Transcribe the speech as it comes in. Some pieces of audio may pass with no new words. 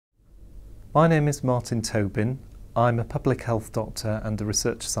My name is Prof Tobin. I'm a public health doctor and a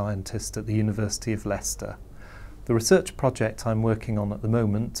research scientist at the University of Leicester. The research project I'm working on at the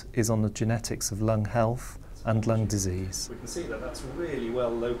moment is on the genetics of lung health and lung disease. We can see that that's really well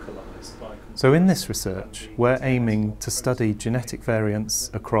localised by... So in this research, we're aiming to study genetic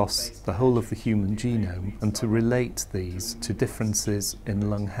variants across the whole of the human genome and to relate these to differences in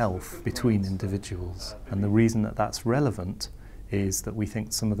lung health between individuals. And the reason that that's relevant is that we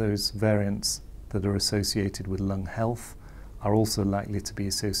think some of those variants that are associated with lung health are also likely to be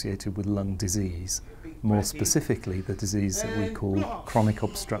associated with lung disease, more specifically the disease that we call chronic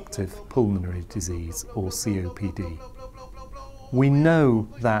obstructive pulmonary disease, or COPD. We know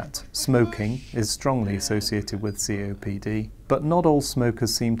that smoking is strongly associated with COPD, but not all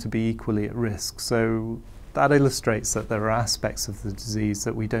smokers seem to be equally at risk, so that illustrates that there are aspects of the disease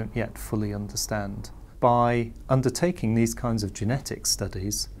that we don't yet fully understand. By undertaking these kinds of genetic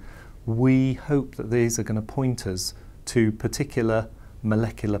studies, we hope that these are going to point us to particular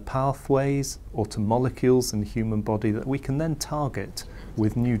molecular pathways or to molecules in the human body that we can then target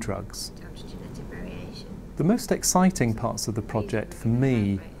with new drugs. The most exciting parts of the project for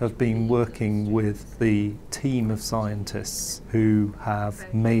me have been working with the team of scientists who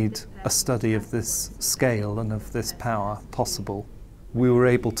have made a study of this scale and of this power possible. We were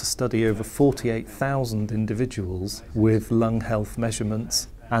able to study over 48,000 individuals with lung health measurements,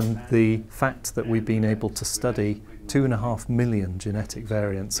 and the fact that we've been able to study 2.5 million genetic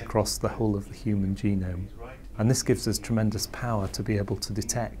variants across the whole of the human genome. And this gives us tremendous power to be able to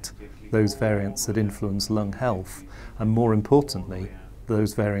detect those variants that influence lung health, and more importantly,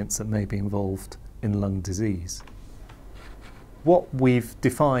 those variants that may be involved in lung disease. What we've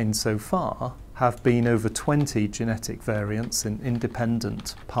defined so far have been over 20 genetic variants in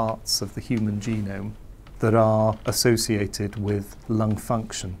independent parts of the human genome that are associated with lung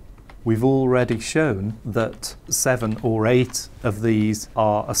function. We've already shown that 7 or 8 of these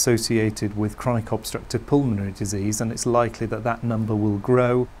are associated with chronic obstructive pulmonary disease, and it's likely that that number will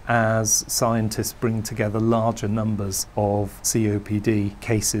grow as scientists bring together larger numbers of COPD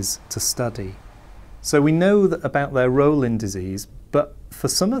cases to study. So we know that about their role in disease, but for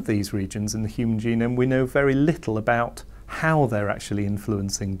some of these regions in the human genome we know very little about how they're actually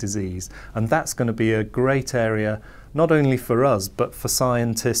influencing disease, and that's going to be a great area not only for us but for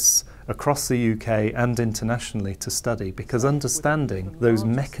scientists across the UK and internationally to study, because understanding those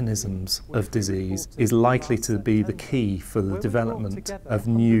mechanisms of disease is likely to be the key for the development of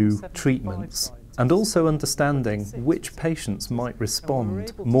new treatments, and also understanding which patients might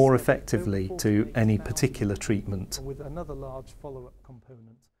respond more effectively to any particular treatment. With another large follow-up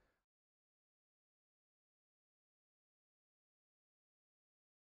component.